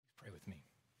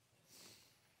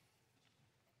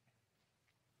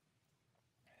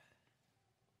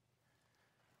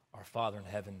Our Father in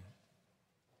heaven,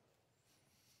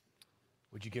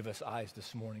 would you give us eyes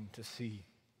this morning to see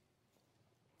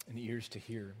and ears to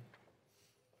hear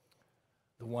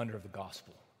the wonder of the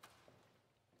gospel,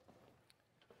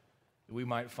 that we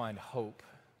might find hope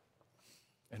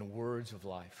and words of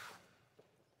life,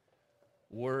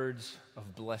 words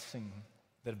of blessing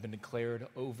that have been declared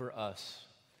over us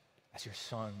as your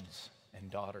sons and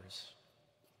daughters.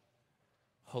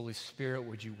 Holy Spirit,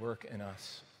 would you work in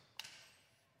us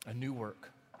a new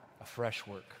work, a fresh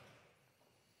work.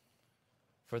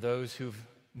 For those who've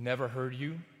never heard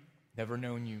you, never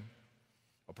known you,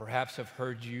 or perhaps have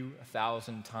heard you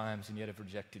 1,000 times and yet have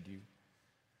rejected you,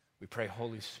 we pray,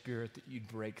 Holy Spirit, that you'd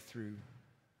break through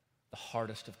the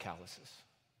hardest of calluses,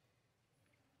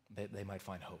 that they might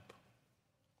find hope.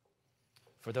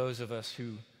 For those of us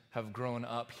who have grown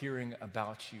up hearing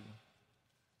about you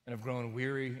and have grown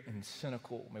weary and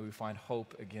cynical, may we find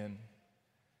hope again.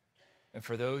 And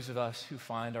for those of us who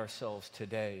find ourselves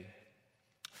today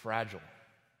fragile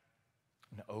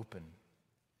and open,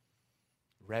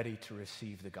 ready to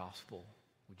receive the gospel,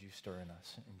 would you stir in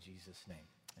us? In Jesus' name,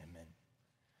 amen.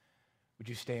 Would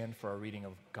you stand for our reading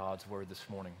of God's word this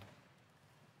morning?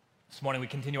 This morning we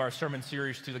continue our sermon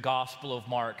series through the Gospel of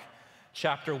Mark,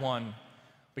 chapter 1.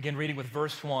 Begin reading with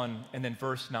verse 1 and then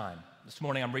verse 9. This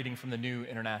morning I'm reading from the New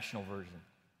International Version.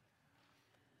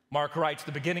 Mark writes,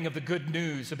 the beginning of the good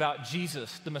news about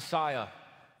Jesus, the Messiah,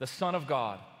 the Son of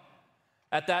God.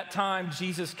 At that time,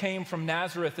 Jesus came from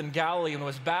Nazareth in Galilee and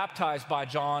was baptized by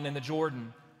John in the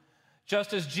Jordan.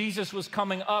 Just as Jesus was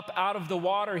coming up out of the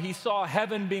water, he saw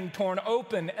heaven being torn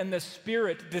open and the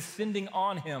Spirit descending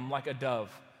on him like a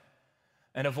dove.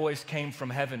 And a voice came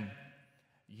from heaven,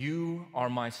 "You are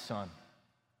my Son,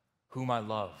 whom I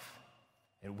love,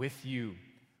 and with you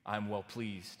I am well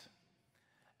pleased."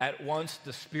 At once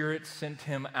the Spirit sent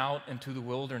him out into the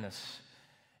wilderness,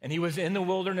 and he was in the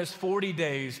wilderness 40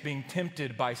 days being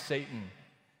tempted by Satan.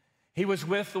 He was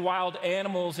with the wild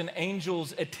animals, and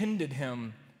angels attended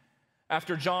him.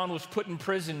 After John was put in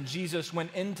prison, Jesus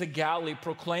went into Galilee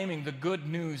proclaiming the good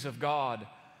news of God.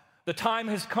 "The time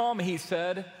has come," he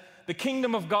said. "The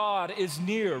kingdom of God is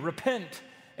near. Repent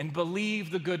and believe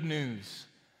the good news."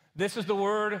 This is the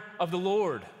word of the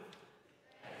Lord.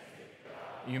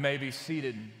 You may be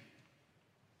seated.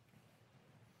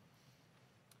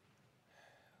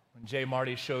 When Jay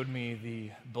Marty showed me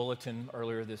the bulletin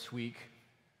earlier this week,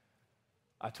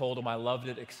 I told him I loved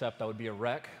it, except I would be a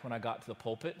wreck when I got to the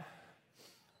pulpit.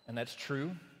 And that's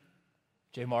true.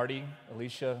 Jay Marty,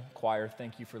 Alicia, choir,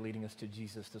 thank you for leading us to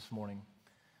Jesus this morning.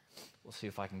 We'll see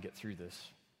if I can get through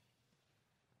this.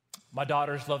 My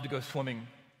daughters love to go swimming.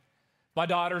 My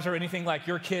daughters are anything like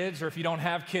your kids, or if you don't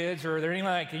have kids, or they're anything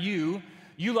like you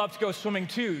love to go swimming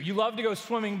too. You love to go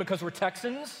swimming because we're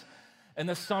Texans, and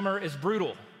the summer is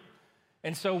brutal.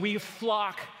 And so we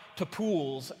flock to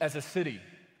pools as a city.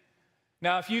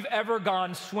 Now, if you've ever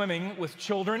gone swimming with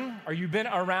children, or you've been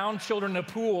around children in a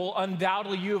pool,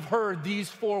 undoubtedly you have heard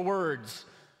these 4 words.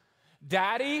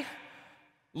 Daddy,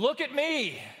 look at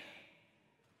me.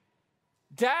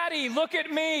 Daddy, look at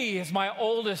me, as my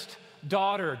oldest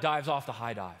daughter dives off the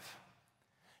high dive.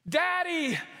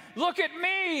 Daddy, look at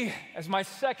me, as my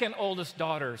second oldest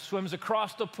daughter swims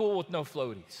across the pool with no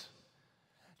floaties.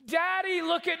 Daddy,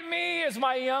 look at me, as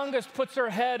my youngest puts her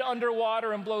head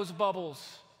underwater and blows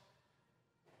bubbles.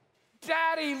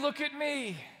 Daddy, look at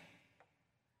me.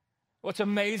 What's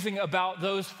amazing about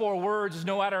those 4 words is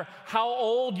no matter how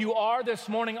old you are this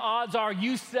morning, odds are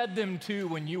you said them too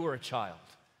when you were a child.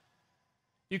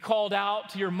 You called out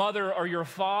to your mother or your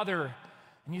father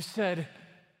and you said,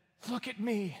 "Look at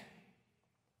me."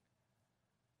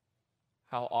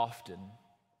 How often,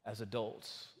 as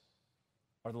adults,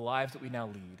 are the lives that we now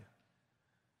lead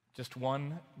just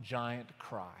one giant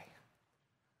cry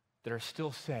that are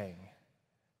still saying,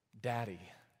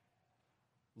 "Daddy,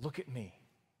 look at me."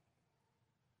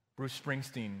 Bruce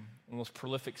Springsteen, one of the most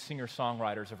prolific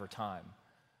singer-songwriters of our time,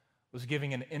 was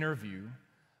giving an interview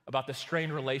about the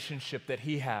strained relationship that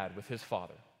he had with his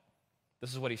father.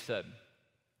 This is what he said.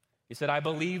 He said, "I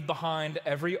believe behind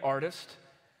every artist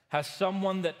has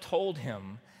someone that told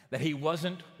him that he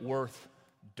wasn't worth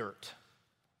dirt,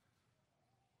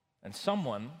 and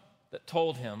someone that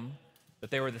told him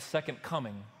that they were the second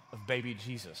coming of baby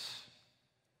Jesus,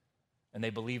 and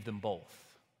they believed them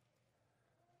both.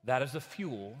 That is the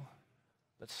fuel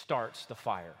that starts the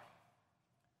fire."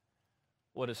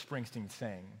 What is Springsteen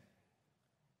saying?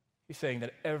 He's saying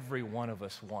that every one of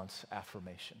us wants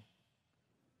affirmation.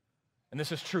 And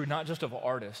this is true not just of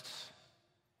artists,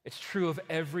 it's true of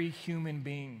every human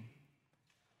being.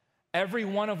 Every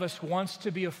one of us wants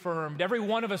to be affirmed. Every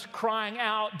one of us crying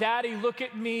out, Daddy, look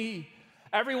at me.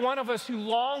 Every one of us who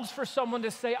longs for someone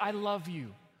to say, I love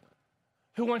you.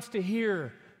 Who wants to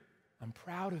hear, I'm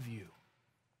proud of you.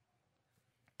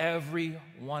 Every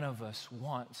one of us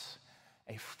wants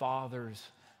a father's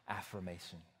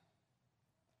affirmation.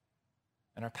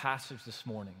 In our passage this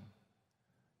morning,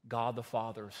 God the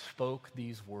Father spoke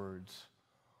these words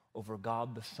over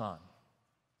God the Son.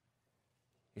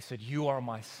 He said, you are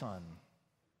my Son,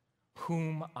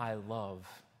 whom I love.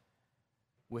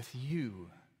 With you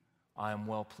I am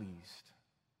well pleased.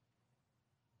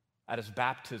 At his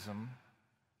baptism,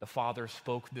 the Father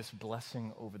spoke this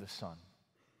blessing over the Son.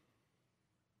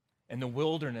 In the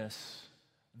wilderness,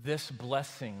 this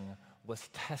blessing was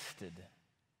tested.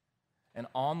 And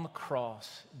on the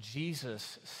cross,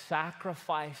 Jesus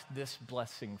sacrificed this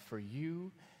blessing for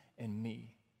you and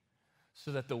me,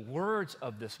 so that the words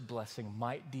of this blessing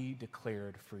might be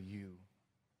declared for you.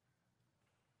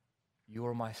 You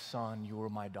are my son, you are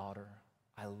my daughter.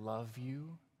 I love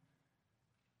you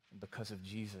because of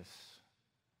Jesus,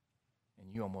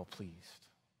 and you I'm well pleased.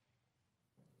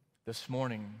 This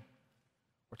morning,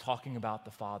 we're talking about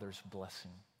the Father's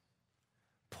blessing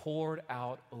poured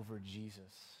out over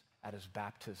Jesus at his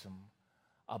baptism,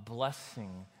 a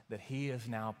blessing that he is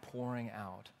now pouring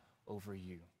out over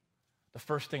you. The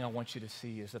first thing I want you to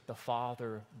see is that the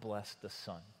Father blessed the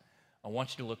Son. I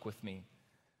want you to look with me.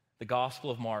 The Gospel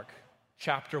of Mark,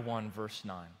 chapter 1, verse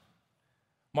 9.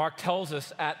 Mark tells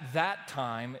us at that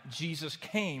time, Jesus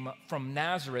came from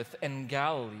Nazareth in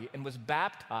Galilee and was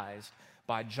baptized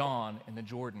by John in the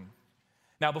Jordan.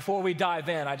 Now, before we dive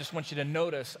in, I just want you to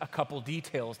notice a couple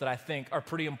details that I think are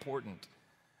pretty important.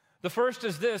 The first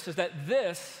is this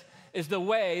is the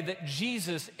way that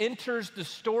Jesus enters the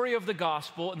story of the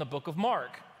gospel in the book of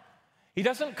Mark. He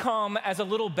doesn't come as a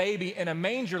little baby in a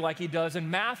manger like he does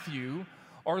in Matthew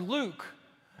or Luke.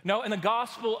 No, in the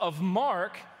gospel of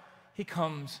Mark, he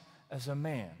comes as a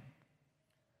man.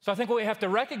 So I think what we have to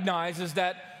recognize is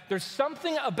that there's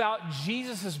something about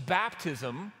Jesus'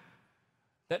 baptism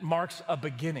that marks a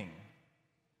beginning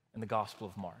in the gospel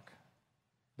of Mark,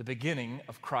 the beginning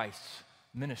of Christ's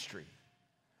ministry.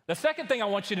 The second thing I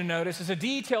want you to notice is a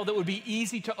detail that would be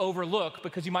easy to overlook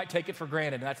because you might take it for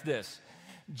granted, and that's this.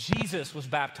 Jesus was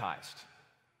baptized.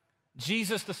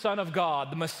 Jesus, the Son of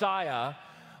God, the Messiah,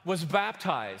 was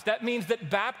baptized. That means that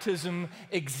baptism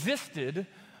existed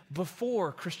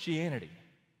before Christianity.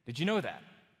 Did you know that?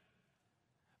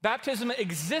 Baptism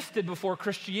existed before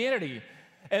Christianity.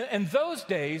 And in those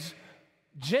days,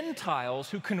 Gentiles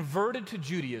who converted to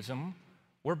Judaism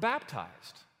were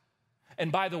baptized.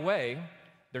 And by the way,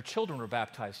 their children were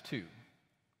baptized too,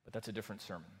 but that's a different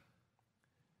sermon.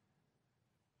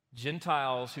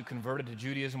 Gentiles who converted to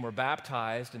Judaism were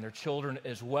baptized and their children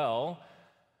as well.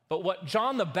 But what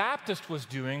John the Baptist was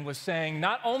doing was saying,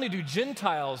 not only do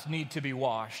Gentiles need to be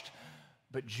washed,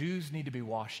 but Jews need to be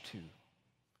washed too,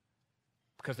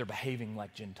 because they're behaving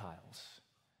like Gentiles.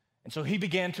 And so he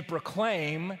began to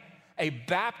proclaim a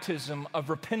baptism of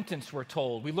repentance, we're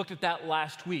told. We looked at that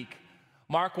last week.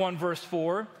 Mark 1, verse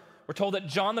 4, we're told that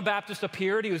John the Baptist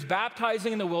appeared. He was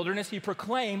baptizing in the wilderness. He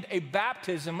proclaimed a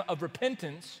baptism of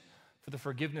repentance for the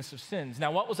forgiveness of sins.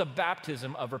 Now, what was a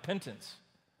baptism of repentance?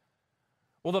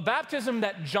 Well, the baptism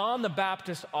that John the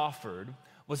Baptist offered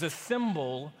was a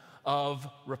symbol of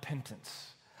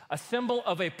repentance, a symbol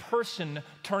of a person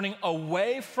turning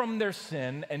away from their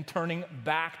sin and turning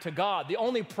back to God. The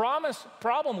only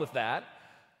problem with that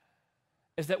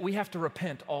is that we have to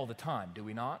repent all the time, do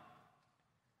we not?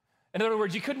 In other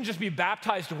words, you couldn't just be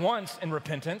baptized once in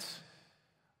repentance.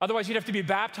 Otherwise, you'd have to be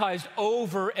baptized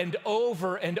over and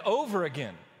over and over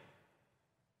again.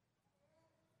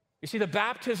 You see, the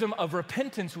baptism of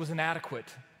repentance was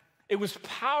inadequate. It was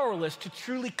powerless to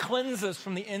truly cleanse us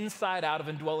from the inside out of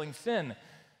indwelling sin.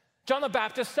 John the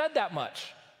Baptist said that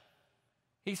much.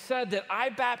 He said that I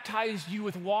baptize you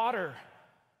with water,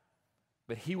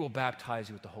 but he will baptize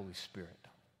you with the Holy Spirit.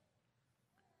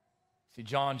 See,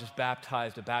 John just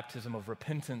baptized a baptism of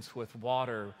repentance with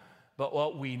water, but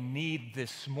what we need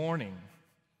this morning,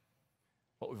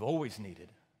 what we've always needed,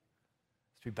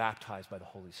 is to be baptized by the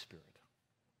Holy Spirit.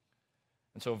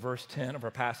 And so verse 10 of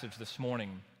our passage this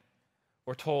morning,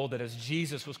 we're told that as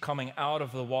Jesus was coming out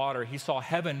of the water, he saw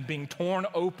heaven being torn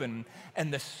open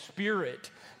and the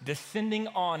Spirit descending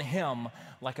on him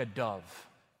like a dove.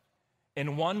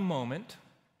 In one moment,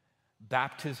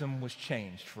 baptism was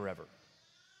changed forever.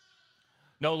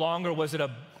 No longer was it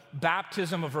a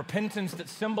baptism of repentance that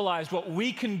symbolized what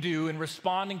we can do in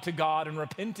responding to God and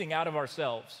repenting out of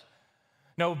ourselves.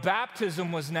 No,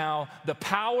 baptism was now the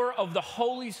power of the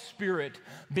Holy Spirit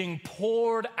being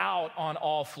poured out on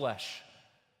all flesh.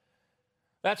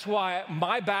 That's why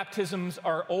my baptisms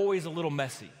are always a little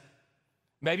messy.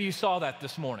 Maybe you saw that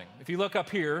this morning. If you look up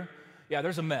here, yeah,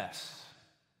 there's a mess.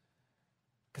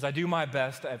 Because I do my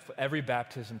best at every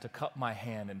baptism to cup my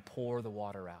hand and pour the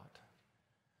water out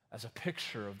as a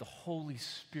picture of the Holy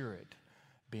Spirit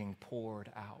being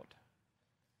poured out.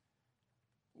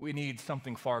 We need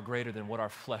something far greater than what our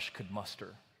flesh could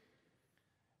muster.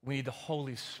 We need the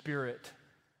Holy Spirit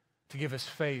to give us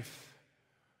faith,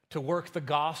 to work the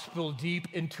gospel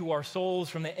deep into our souls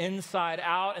from the inside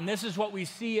out. And this is what we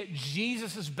see at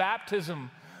Jesus'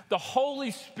 baptism, the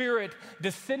Holy Spirit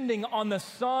descending on the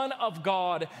Son of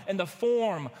God in the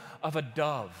form of a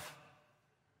dove.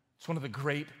 It's one of the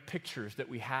great pictures that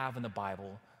we have in the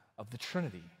Bible of the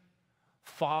Trinity.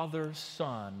 Father,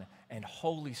 Son, and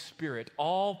Holy Spirit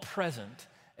all present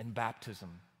in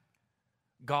baptism.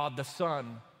 God the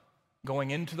Son going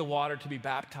into the water to be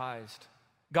baptized.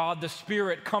 God the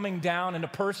Spirit coming down in the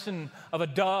person of a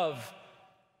dove.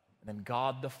 And then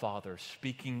God the Father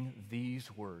speaking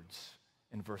these words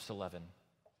in verse 11.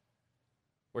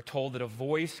 We're told that a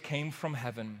voice came from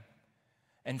heaven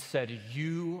and said,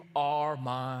 "You are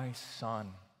my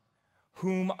Son,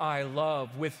 whom I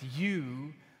love. With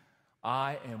you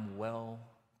I am well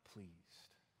pleased."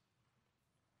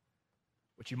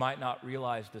 What you might not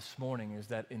realize this morning is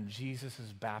that in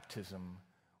Jesus' baptism,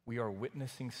 we are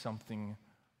witnessing something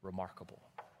remarkable.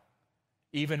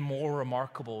 Even more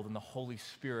remarkable than the Holy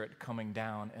Spirit coming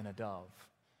down in a dove.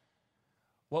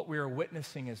 What we are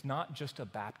witnessing is not just a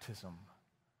baptism,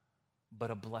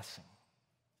 but a blessing.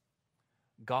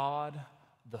 God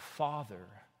the Father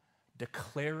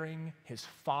declaring his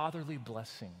fatherly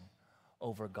blessing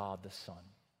over God the Son.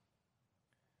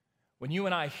 When you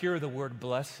and I hear the word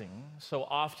blessing, so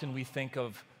often we think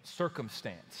of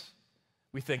circumstance,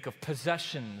 we think of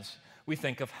possessions, we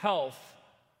think of health.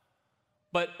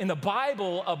 But in the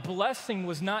Bible, a blessing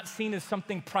was not seen as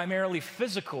something primarily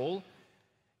physical.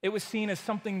 It was seen as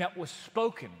something that was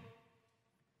spoken.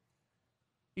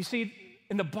 You see,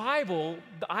 in the Bible,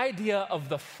 the idea of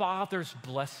the Father's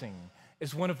blessing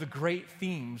is one of the great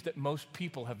themes that most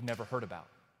people have never heard about.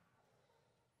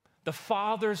 The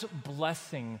Father's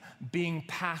blessing being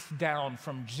passed down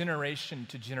from generation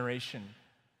to generation.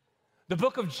 The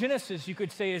book of Genesis, you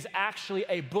could say, is actually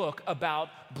a book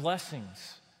about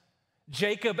blessings.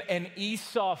 Jacob and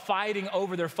Esau fighting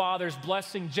over their father's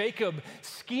blessing. Jacob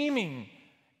scheming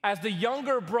as the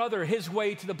younger brother his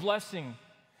way to the blessing.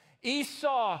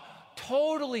 Esau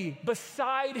totally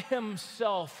beside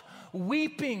himself,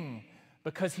 weeping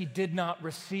because he did not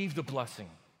receive the blessing.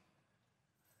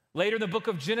 Later in the book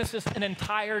of Genesis, an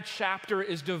entire chapter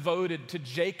is devoted to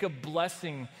Jacob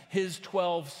blessing his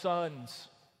 12 sons.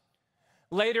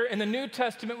 Later in the New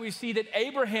Testament, we see that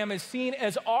Abraham is seen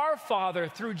as our father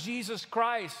through Jesus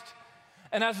Christ.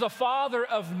 And as the father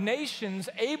of nations,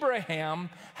 Abraham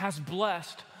has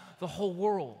blessed the whole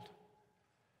world.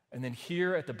 And then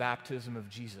here at the baptism of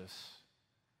Jesus,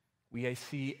 we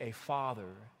see a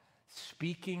father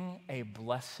speaking a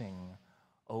blessing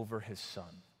over his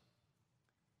son.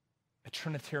 A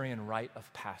Trinitarian rite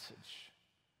of passage.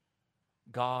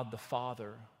 God the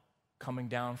Father coming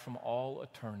down from all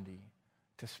eternity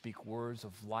to speak words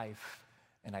of life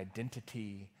and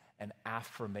identity and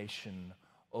affirmation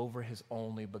over his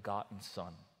only begotten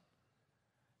Son.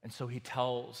 And so he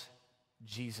tells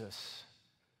Jesus,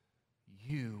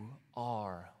 "You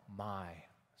are my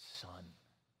Son."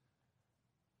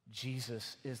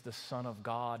 Jesus is the Son of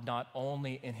God, not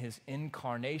only in his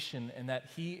incarnation in that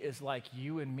he is like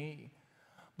you and me,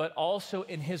 but also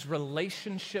in his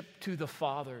relationship to the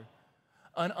Father,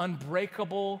 an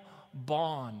unbreakable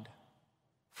bond.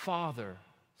 Father,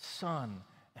 Son,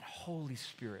 and Holy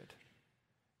Spirit.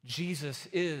 Jesus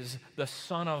is the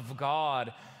Son of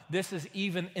God. This is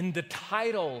even in the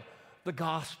title, the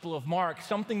Gospel of Mark,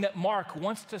 something that Mark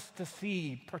wants us to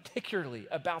see particularly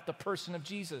about the person of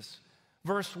Jesus.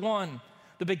 Verse 1,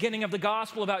 the beginning of the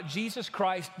gospel about Jesus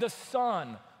Christ, the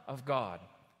Son of God.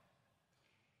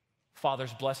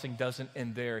 Father's blessing doesn't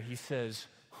end there. He says,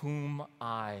 "Whom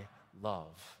I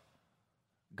love."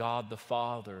 God the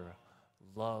Father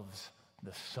loves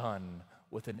the Son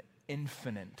with an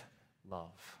infinite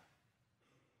love.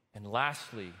 And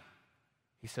lastly,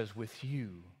 he says, "With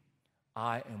you,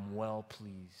 I am well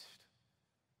pleased."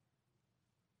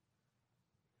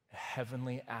 A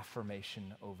heavenly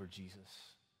affirmation over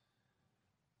Jesus.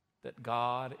 That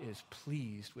God is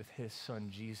pleased with his Son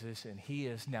Jesus, and he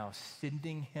is now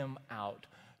sending him out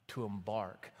to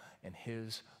embark in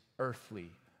his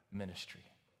earthly ministry.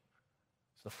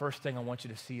 So the first thing I want you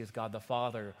to see is God the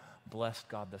Father blessed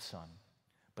God the Son.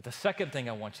 But the second thing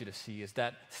I want you to see is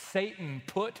that Satan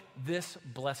put this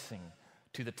blessing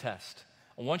to the test.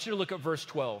 I want you to look at verse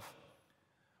 12.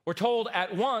 We're told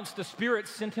at once the Spirit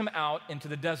sent him out into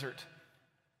the desert.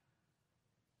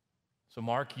 So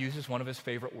Mark uses one of his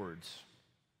favorite words.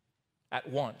 At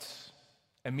once,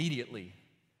 immediately.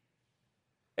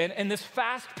 And this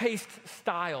fast-paced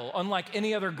style, unlike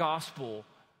any other gospel,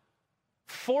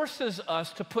 forces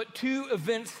us to put two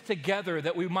events together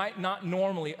that we might not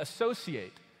normally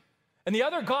associate. In the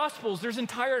other gospels, there's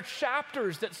entire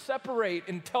chapters that separate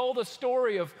and tell the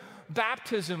story of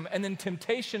baptism and then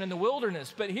temptation in the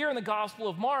wilderness. But here in the Gospel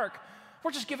of Mark,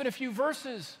 we're just given a few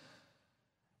verses.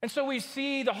 And so we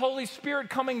see the Holy Spirit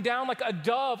coming down like a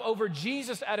dove over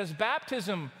Jesus at his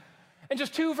baptism. And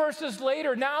just 2 verses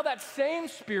later, now that same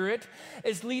Spirit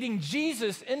is leading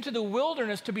Jesus into the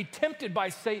wilderness to be tempted by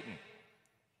Satan.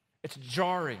 It's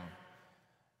jarring,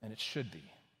 and it should be.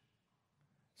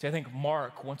 See, I think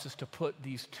Mark wants us to put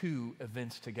these two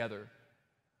events together.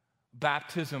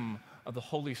 Baptism of the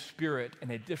Holy Spirit and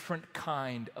a different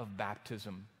kind of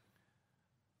baptism,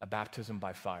 a baptism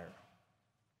by fire.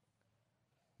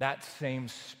 That same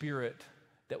Spirit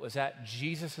that was at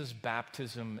Jesus'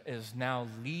 baptism is now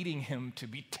leading him to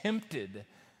be tempted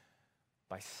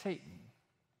by Satan.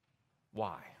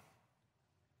 Why?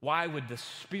 Why would the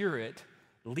Spirit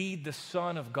lead the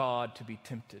Son of God to be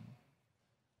tempted?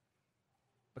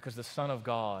 Because the Son of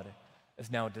God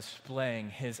is now displaying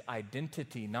his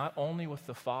identity not only with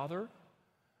the Father,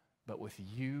 but with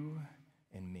you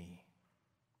and me.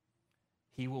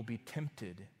 He will be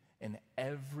tempted in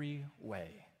every way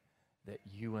that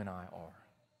you and I are.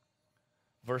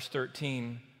 Verse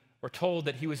 13, we're told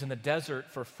that he was in the desert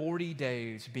for 40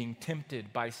 days being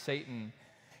tempted by Satan.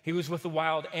 He was with the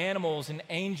wild animals and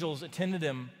angels attended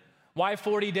him. Why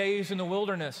 40 days in the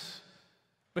wilderness?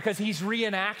 Because he's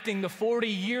reenacting the 40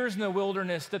 years in the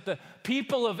wilderness that the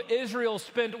people of Israel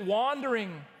spent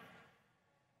wandering,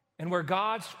 and where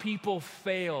God's people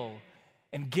fail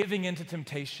and giving into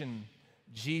temptation,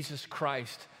 Jesus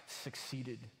Christ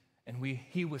succeeded, and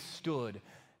he withstood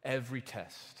every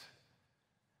test.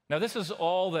 Now, this is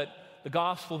all that the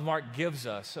Gospel of Mark gives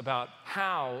us about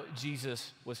how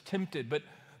Jesus was tempted, but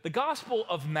the Gospel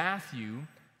of Matthew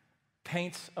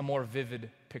paints a more vivid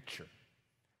picture.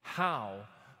 How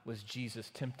was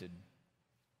Jesus tempted?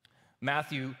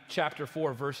 Matthew chapter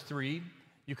 4, verse 3.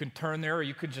 You can turn there or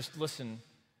you could just listen.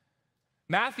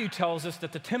 Matthew tells us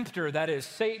that the tempter, that is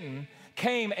Satan,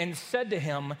 came and said to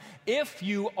him, "If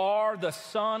you are the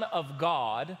Son of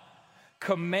God,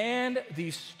 command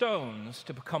these stones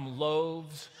to become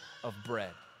loaves of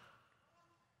bread."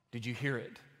 Did you hear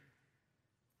it?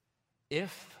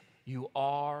 If you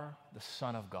are the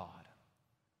Son of God.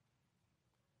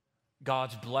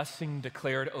 God's blessing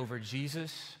declared over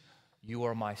Jesus, you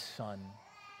are my son.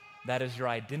 That is your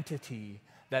identity.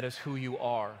 That is who you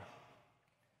are.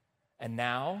 And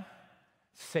now,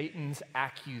 Satan's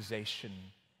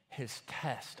accusation, his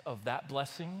test of that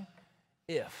blessing,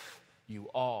 if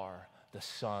you are the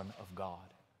Son of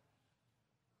God.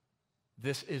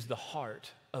 This is the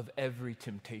heart of every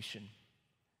temptation.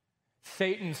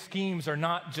 Satan's schemes are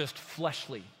not just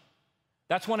fleshly.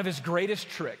 That's one of his greatest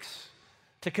tricks,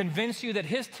 to convince you that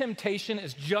his temptation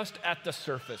is just at the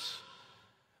surface.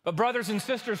 But brothers and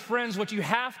sisters, friends, what you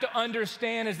have to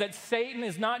understand is that Satan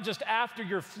is not just after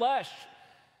your flesh.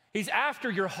 He's after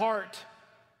your heart.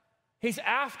 He's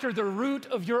after the root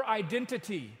of your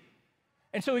identity.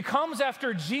 And so he comes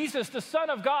after Jesus, the Son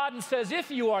of God, and says, if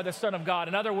you are the Son of God,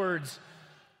 in other words,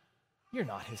 you're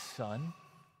not his son.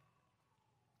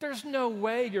 There's no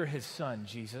way you're his son,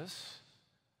 Jesus.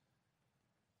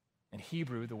 In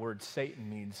Hebrew, the word Satan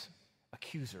means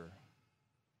accuser.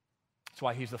 That's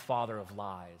why he's the father of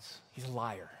lies. He's a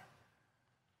liar.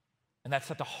 And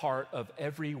that's at the heart of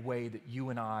every way that you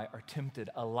and I are tempted,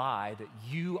 a lie that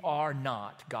you are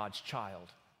not God's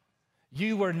child.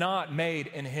 You were not made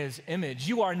in his image.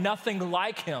 You are nothing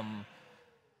like him.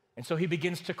 And so he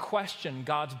begins to question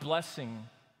God's blessing.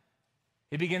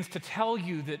 He begins to tell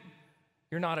you that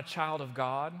you're not a child of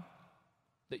God,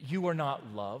 that you are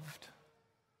not loved.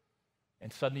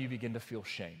 And suddenly you begin to feel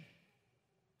shame.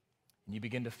 And you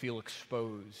begin to feel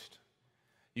exposed.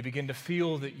 You begin to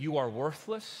feel that you are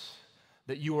worthless,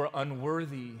 that you are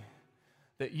unworthy,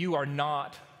 that you are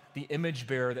not the image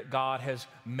bearer that God has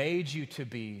made you to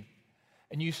be.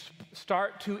 And you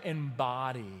start to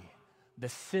embody the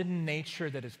sin nature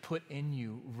that is put in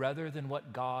you rather than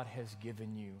what God has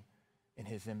given you in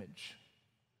his image.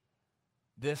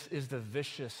 This is the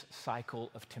vicious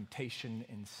cycle of temptation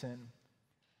and sin.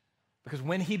 Because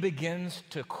when he begins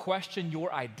to question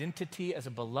your identity as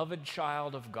a beloved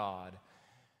child of God,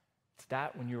 it's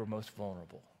that when you are most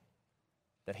vulnerable,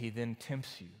 that he then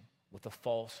tempts you with the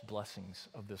false blessings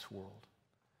of this world.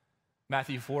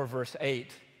 Matthew 4, verse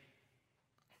 8,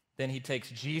 then he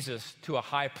takes Jesus to a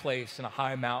high place and a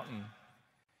high mountain.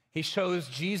 He shows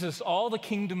Jesus all the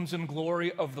kingdoms and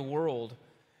glory of the world.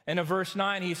 And in verse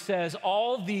 9, he says,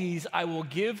 all these I will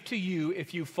give to you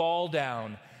if you fall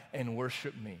down and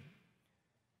worship me.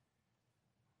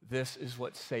 This is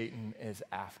what Satan is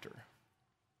after.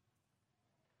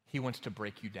 He wants to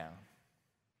break you down.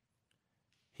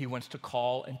 He wants to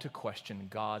call into question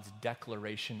God's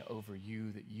declaration over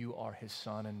you that you are his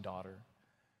son and daughter.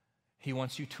 He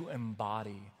wants you to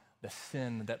embody the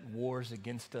sin that wars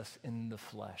against us in the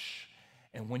flesh.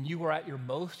 And when you are at your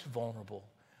most vulnerable,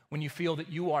 when you feel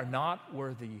that you are not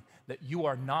worthy, that you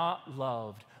are not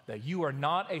loved, that you are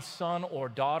not a son or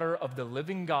daughter of the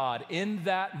living God, in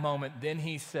that moment, then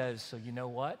he says, so you know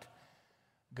what?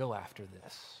 Go after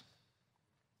this.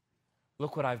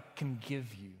 Look what I can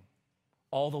give you.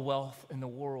 All the wealth in the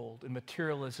world and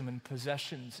materialism and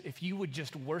possessions. If you would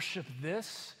just worship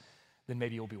this, then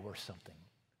maybe you'll be worth something.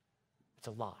 It's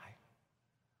a lie.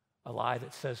 A lie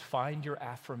that says find your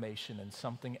affirmation in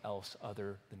something else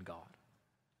other than God.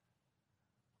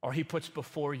 Or he puts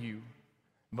before you,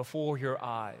 before your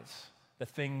eyes, the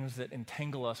things that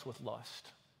entangle us with lust,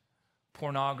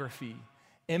 pornography,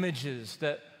 images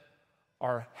that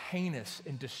are heinous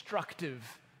and destructive.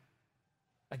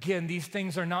 Again, these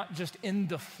things are not just in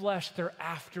the flesh, they're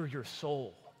after your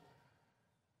soul.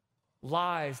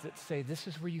 Lies that say this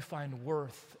is where you find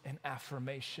worth and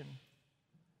affirmation.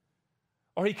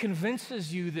 Or he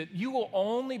convinces you that you will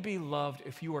only be loved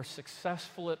if you are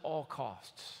successful at all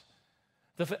costs.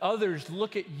 That if others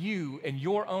look at you and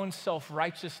your own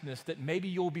self-righteousness, that maybe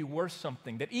you'll be worth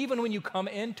something. That even when you come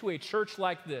into a church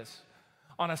like this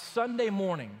on a Sunday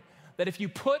morning, that if you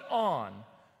put on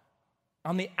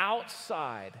the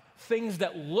outside things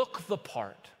that look the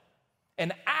part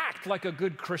and act like a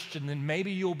good Christian, then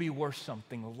maybe you'll be worth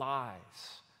something. Lies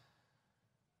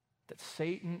that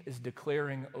Satan is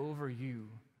declaring over you,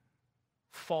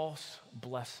 false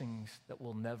blessings that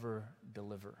will never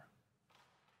deliver.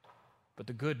 But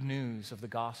the good news of the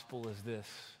gospel is this,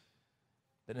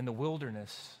 that in the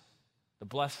wilderness, the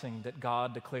blessing that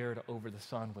God declared over the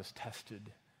Son was tested,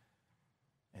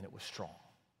 and it was strong.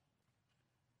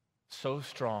 So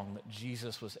strong that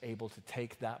Jesus was able to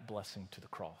take that blessing to the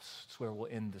cross. That's where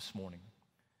we'll end this morning.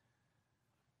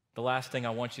 The last thing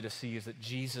I want you to see is that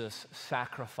Jesus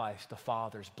sacrificed the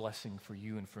Father's blessing for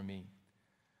you and for me.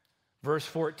 Verse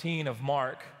 14 of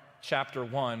Mark chapter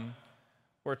 1,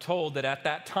 we're told that at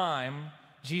that time,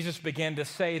 Jesus began to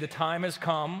say, the time has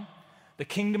come, the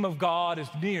kingdom of God is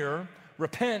near,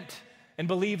 repent and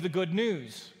believe the good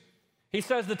news. He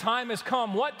says the time has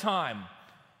come. What time?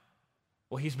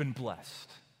 Well, he's been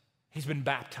blessed. He's been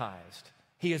baptized.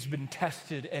 He has been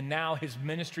tested, and now his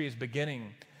ministry is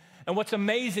beginning. And what's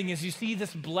amazing is you see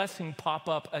this blessing pop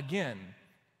up again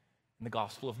in the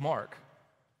Gospel of Mark.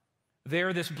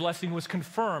 There, this blessing was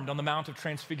confirmed on the Mount of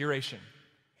Transfiguration.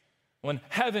 When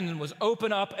heaven was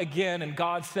opened up again and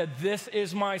God said, this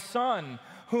is my Son,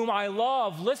 whom I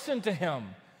love, listen to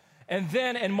him. And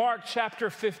then in Mark chapter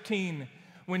 15,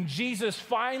 when Jesus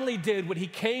finally did what he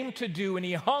came to do and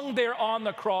he hung there on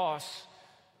the cross,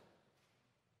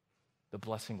 the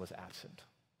blessing was absent.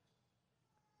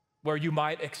 Where you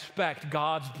might expect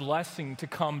God's blessing to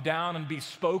come down and be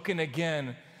spoken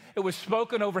again, it was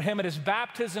spoken over him at his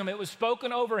baptism. It was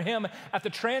spoken over him at the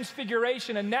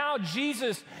transfiguration. And now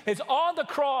Jesus is on the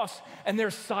cross and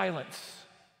there's silence.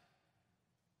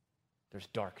 There's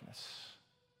darkness.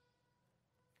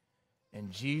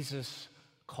 And Jesus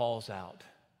calls out,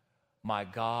 my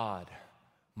God,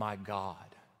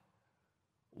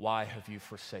 why have you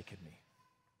forsaken me?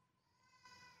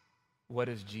 What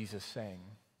is Jesus saying?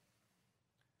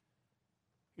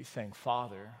 He's saying,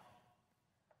 Father,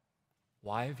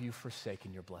 why have you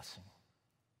forsaken your blessing?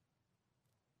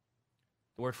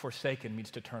 The word forsaken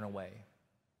means to turn away,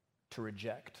 to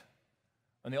reject.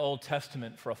 In the Old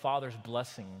Testament, for a father's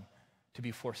blessing to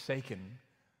be forsaken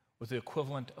was the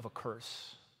equivalent of a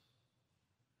curse.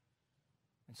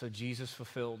 And so Jesus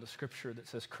fulfilled the scripture that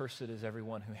says, cursed is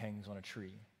everyone who hangs on a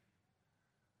tree.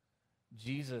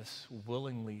 Jesus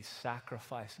willingly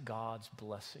sacrificed God's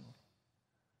blessing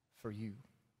for you.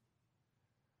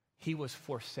 He was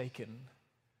forsaken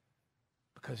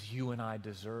because you and I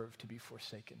deserve to be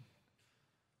forsaken.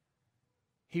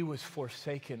 He was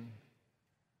forsaken.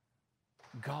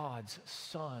 God's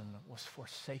Son was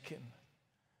forsaken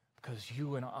because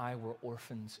you and I were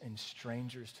orphans and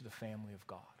strangers to the family of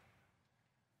God.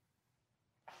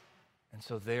 And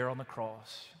so there on the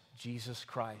cross, Jesus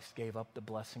Christ gave up the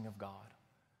blessing of God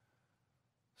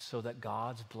so that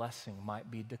God's blessing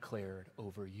might be declared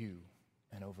over you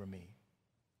and over me.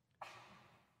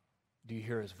 Do you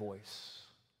hear his voice?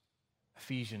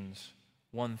 Ephesians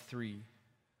 1:3,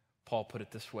 Paul put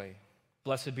it this way: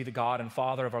 "Blessed be the God and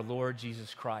Father of our Lord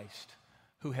Jesus Christ,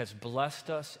 who has blessed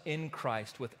us in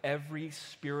Christ with every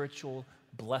spiritual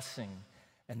blessing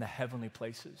in the heavenly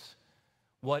places."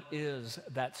 What is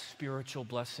that spiritual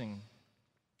blessing?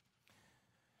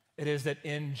 It is that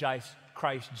in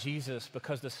Christ Jesus,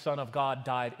 because the Son of God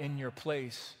died in your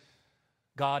place,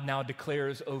 God now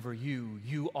declares over you,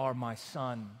 you are my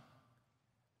son,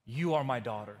 you are my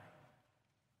daughter.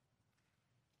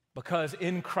 Because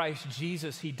in Christ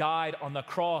Jesus, he died on the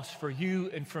cross for you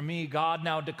and for me, God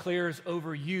now declares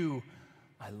over you,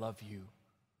 I love you.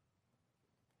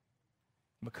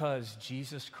 Because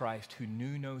Jesus Christ, who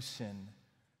knew no sin,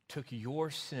 took your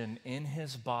sin in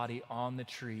his body on the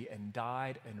tree and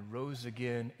died and rose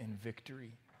again in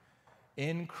victory.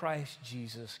 In Christ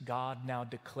Jesus, God now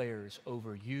declares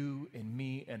over you and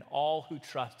me and all who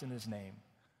trust in his name,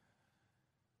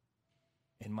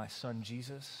 in my son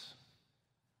Jesus,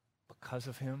 because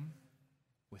of him,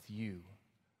 with you,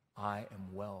 I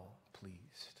am well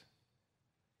pleased.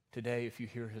 Today, if you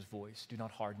hear his voice, do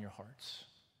not harden your hearts.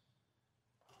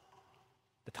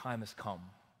 The time has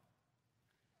come.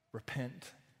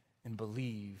 Repent and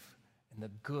believe in the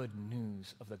good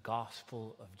news of the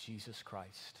gospel of Jesus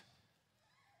Christ.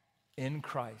 In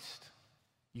Christ,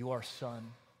 you are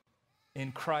son.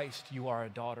 In Christ, you are a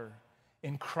daughter.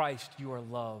 In Christ, you are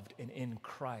loved. And in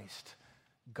Christ,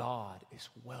 God is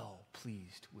well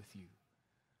pleased with you.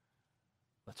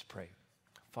 Let's pray.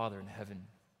 Father in heaven,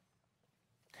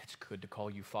 it's good to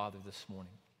call you Father this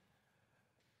morning.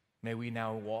 May we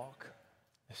now walk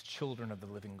as children of the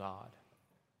living God.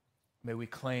 May we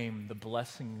claim the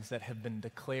blessings that have been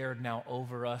declared now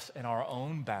over us in our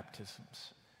own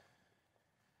baptisms.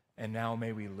 And now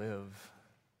may we live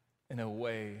in a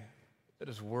way that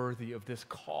is worthy of this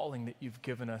calling that you've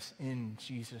given us in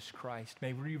Jesus Christ.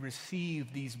 May we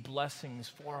receive these blessings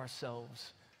for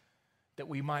ourselves, that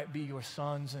we might be your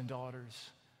sons and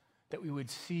daughters, that we would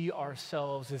see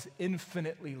ourselves as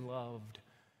infinitely loved.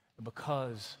 And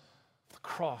because of the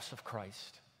cross of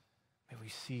Christ, may we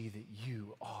see that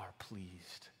you are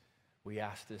pleased. We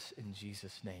ask this in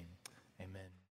Jesus' name. Amen.